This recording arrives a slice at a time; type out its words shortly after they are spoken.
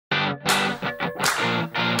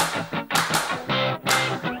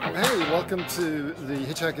welcome to the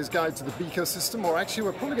Hitchhiker's Guide to the Beacosystem, or actually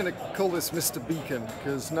we're probably going to call this Mr. Beacon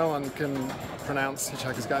because no one can pronounce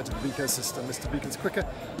Hitchhiker's Guide to the Beacosystem. Mr. Beacon's quicker.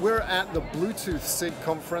 We're at the Bluetooth SIG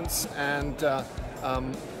conference and a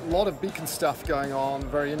lot of beacon stuff going on,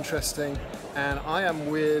 very interesting. And I am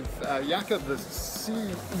with Jakob, the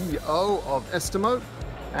CEO of Estimote,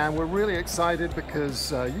 and we're really excited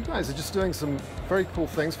because you guys are just doing some very cool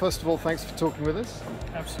things. First of all, thanks for talking with us.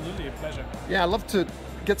 Absolutely, a pleasure. Yeah, I'd love to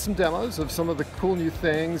get some demos of some of the cool new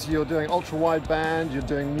things. You're doing ultra-wideband, you're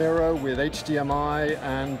doing mirror with HDMI,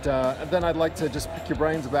 and then I'd like to just pick your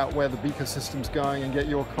brains about where the Beacosystem's going and get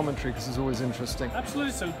your commentary, because it's always interesting.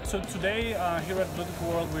 Absolutely. So today here at Bluetooth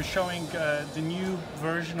World, we're showing the new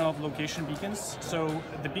version of location beacons. So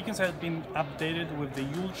the beacons have been updated with the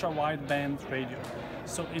ultra-wideband radio.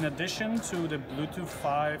 So in addition to the Bluetooth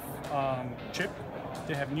 5 chip,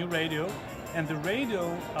 they have new radio, and the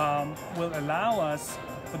radio will allow us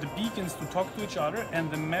for the beacons to talk to each other and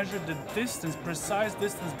then measure the distance, precise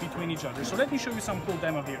distance between each other. So let me show you some cool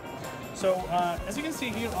demo here. So as you can see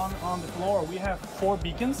here on the floor, we have 4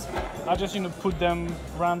 beacons. I just put them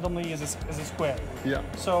randomly as a square. Yeah.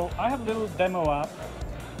 So I have a little demo app.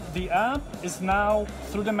 The app is now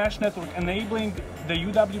through the mesh network enabling the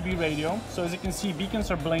UWB radio. So as you can see, beacons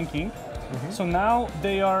are blinking. So now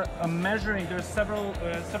they are measuring. There's several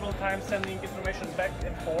times sending information back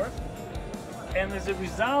and forth. And as a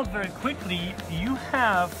result, very quickly, you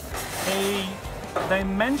have a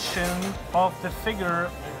dimension of the figure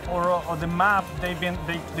or the map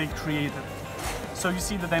they created. So you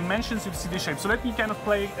see the dimensions, you see the shape. So let me kind of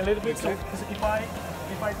play a little bit. So if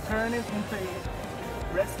I turn it into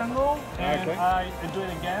a rectangle and I do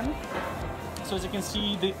it again, so as you can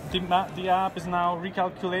see, the app is now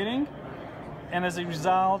recalculating, and as a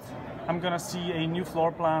result, I'm gonna see a new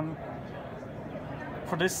floor plan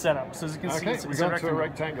for this setup. So as you can see, it's a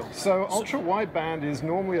rectangle. So ultra-wideband is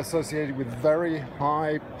normally associated with very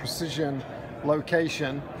high precision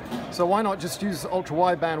location. So why not just use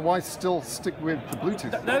ultra-wideband? Why still stick with the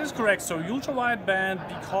Bluetooth? That is correct. So ultra-wideband,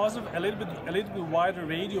 because of a little bit wider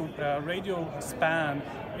radio span,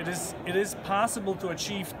 it is possible to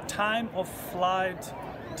achieve time of flight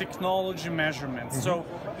technology measurements. So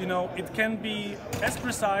it can be as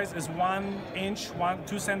precise as 1 inch,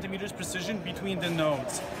 2 centimeters precision between the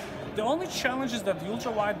nodes. The only challenge is that the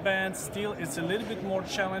ultra-wideband still is a little bit more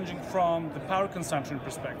challenging from the power consumption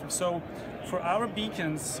perspective. So for our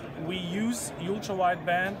beacons, we use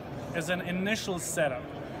ultra-wideband as an initial setup.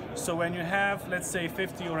 So when you have, let's say,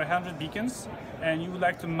 50 or 100 beacons, and you would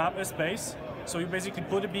like to map a space, so you basically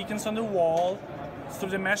put the beacons on the wall.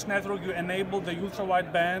 Through the mesh network, you enable the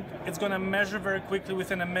ultra-wideband. It's going to measure very quickly,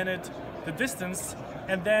 within a minute, the distance,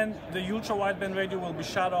 and then the ultra-wideband radio will be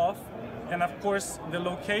shut off. And of course, the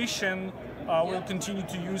location will continue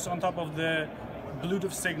to use on top of the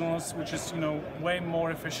Bluetooth signals, which is way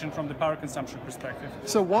more efficient from the power consumption perspective.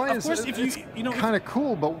 So why is it? It's kind of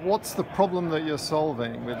cool, but what's the problem that you're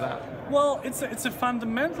solving with that? Well, it's a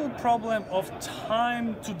fundamental problem of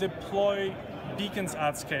time to deploy beacons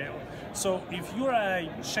at scale. So if you're a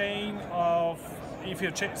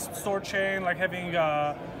store chain, like having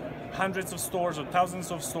hundreds of stores or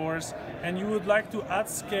thousands of stores, and you would like to at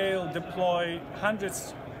scale deploy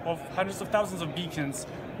hundreds of thousands of beacons,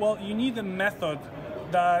 well, you need a method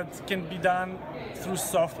that can be done through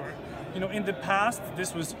software. In the past,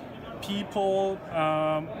 this was people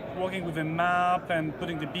working with a map and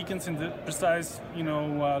putting the beacons in the precise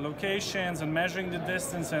locations and measuring the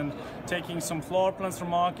distance and taking some floor plans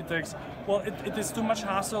from architects. Well, it is too much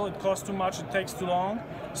hassle, it costs too much, it takes too long.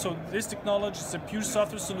 So this technology is a pure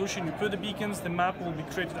software solution. You put the beacons, the map will be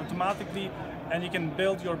created automatically, and you can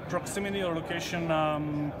build your proximity or location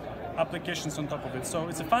applications on top of it. So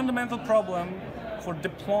it's a fundamental problem for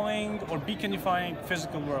deploying or beaconifying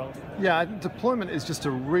physical world. Yeah, deployment is just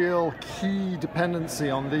a real key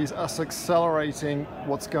dependency on us accelerating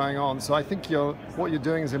what's going on. So I think what you're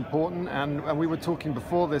doing is important, and we were talking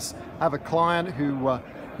before this. I have a client who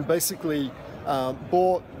basically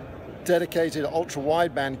bought dedicated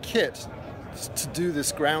ultra-wideband kit to do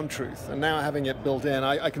this ground truth, and now having it built in,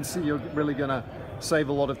 I can see you're really going to save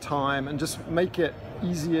a lot of time and just make it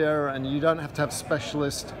easier, and you don't have to have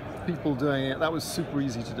specialist people doing it. That was super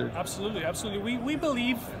easy to do. Absolutely, absolutely. We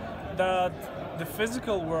believe that the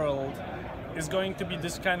physical world is going to be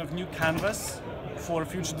this kind of new canvas for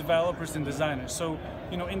future developers and designers. So,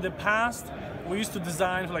 in the past, we used to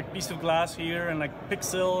design for like piece of glass here and like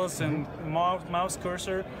pixels and mouse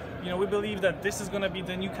cursor. We believe that this is going to be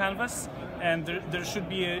the new canvas, and there should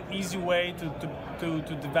be an easy way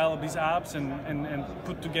to develop these apps and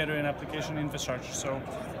put together an application infrastructure. So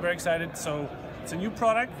very excited. So It's a new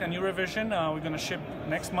product, a new revision. We're going to ship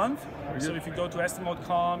next month. So if you go to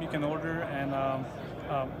estimote.com, you can order, and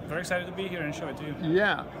very excited to be here and show it to you.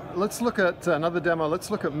 Yeah, let's look at another demo. Let's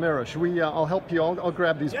look at mirror. Should we? I'll help you. I'll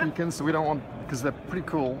grab these beacons. So we don't want, because they're pretty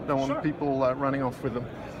cool. Don't want people running off with them.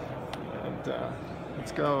 And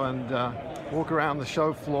let's go and walk around the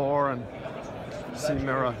show floor and see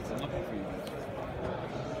mirror.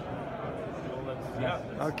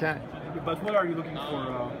 Okay. But what are you looking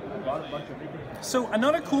for? So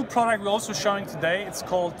another cool product we're also showing today. It's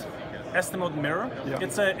called Estimote Mirror.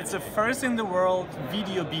 It's a first in the world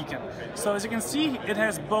video beacon. So as you can see, it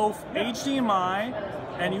has both HDMI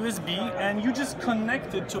and USB, and you just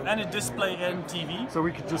connect it to any display and TV. So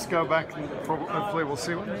we could just go back and hopefully we'll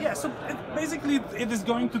see one. Yeah. So basically, it is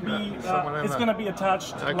going to be it's going to be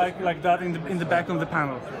attached like that in the back of the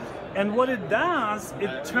panel. And what it does,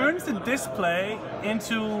 it turns the display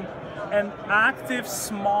into an active,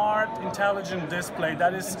 smart, intelligent display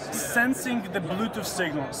that is sensing the Bluetooth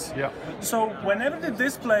signals. Yeah. So whenever the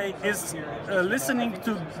display is listening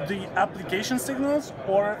to the application signals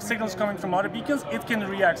or signals coming from other beacons, it can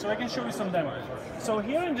react. So I can show you some demos. So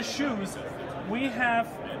here in the shoes, we have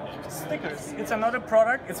stickers. It's another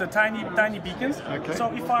product. It's a tiny beacons. Okay.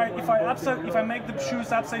 So if I make the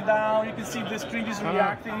shoes upside down, you can see the screen is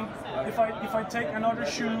reacting. If I take another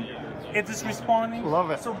shoe, it is responding.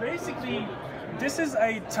 Love it. So basically, this is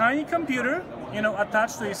a tiny computer,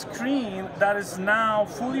 attached to a screen that is now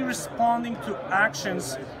fully responding to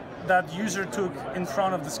actions that user took in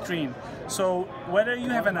front of the screen. So whether you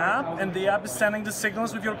have an app and the app is sending the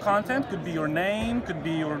signals with your content, could be your name, could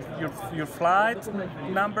be your flight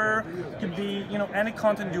number, could be any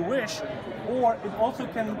content you wish, or it also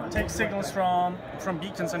can take signals from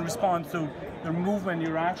beacons and respond to your movement,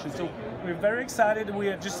 your action. So we're very excited. We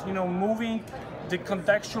are just moving the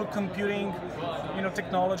contextual computing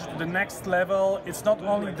technology to the next level. It's not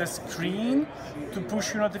only the screen to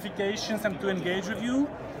push your notifications and to engage with you.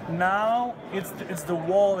 Now it's the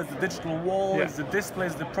wall, it's the digital wall, it's the display,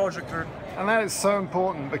 it's the projector. And that is so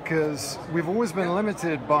important, because we've always been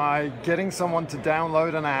limited by getting someone to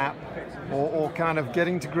download an app or kind of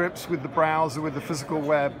getting to grips with the browser, with the physical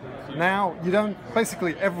web. Now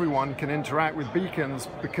basically everyone can interact with beacons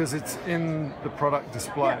because it's in the product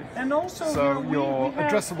display. Yeah. And also, so your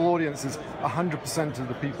addressable audience is 100% of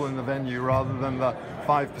the people in the venue rather than the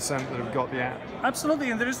 5% that have got the app. Absolutely,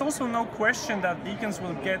 and there is also no question that beacons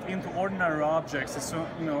will get into ordinary objects as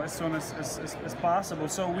soon as possible.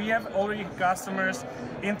 So we have already customers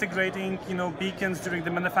integrating beacons during the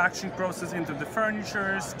manufacturing process into the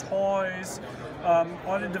furnitures, toys,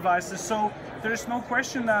 other devices. So there's no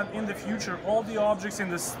question that in the future, all the objects in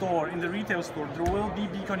the store, in the retail store, there will be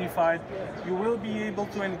beaconified. You will be able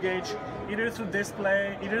to engage either through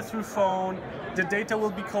display, either through phone. The data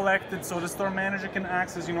will be collected, so the store manager can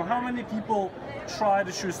access, how many people try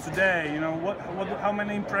the shoes today, how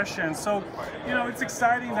many impressions. So, it's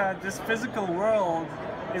exciting that this physical world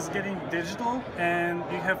is getting digital, and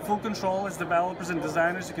you have full control as developers and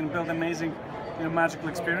designers. You can build amazing, magical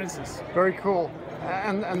experiences. Very cool.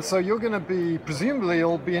 And so you're going to be, presumably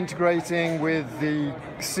you'll be integrating with the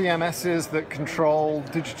CMSs that control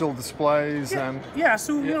digital displays. So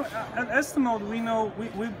at Estimote,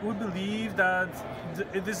 we believe that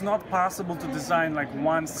it is not possible to design like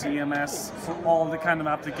one CMS for all the kind of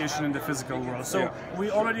application in the physical world. So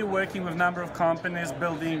we're already working with a number of companies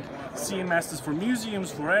building CMSs for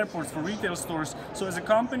museums, for airports, for retail stores. So as a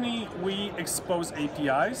company, we expose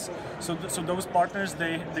APIs. So those partners,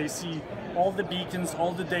 they see all the beacons,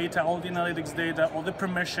 all the data, all the analytics data, all the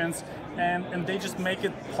permissions, and they just make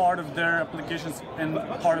it part of their applications and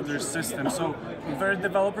part of their system. So we're a very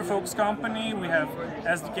developer-focused company. We have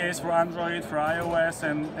SDKs for Android, for iOS,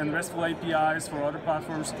 and RESTful APIs for other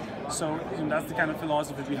platforms. So that's the kind of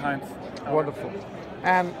philosophy behind. Wonderful.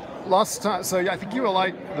 And last time, so I think you were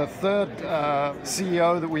like the third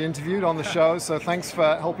CEO that we interviewed on the show, so thanks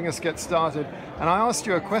for helping us get started. And I asked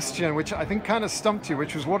you a question which I think kind of stumped you,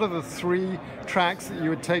 which was what are the 3 tracks that you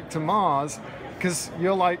would take to Mars? Because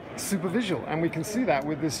you're like super visual, and we can see that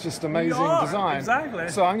with this just amazing design. Exactly.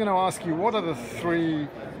 So I'm going to ask you, what are the 3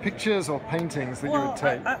 pictures or paintings that you would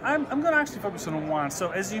take? I'm going to actually focus on one. So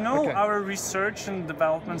as you know, our research and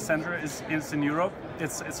development center is in Europe.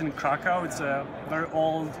 It's in Krakow. It's a very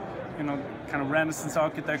old, kind of Renaissance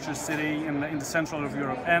architecture city in the central of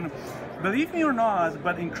Europe. And believe me or not,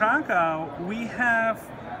 but in Krakow we have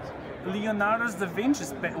Leonardo da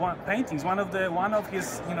Vinci's paintings. One of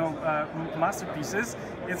his masterpieces.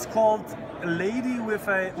 It's called A Lady with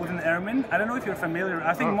an Ermine. I don't know if you're familiar.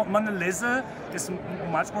 I think Mona Lisa is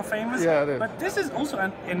much more famous. Yeah, it is. But this is also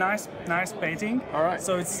a nice painting. All right.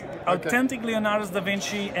 So it's authentic Leonardo da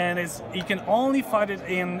Vinci, and you can only find it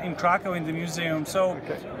in Krakow in the museum. So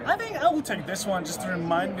I think I will take this one just to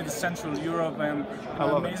remind me of Central Europe and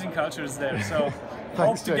the amazing cultures there. So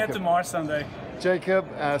hope to get to Mars someday. Jacob,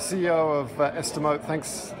 CEO of Estimote,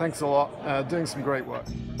 thanks a lot. Doing some great work.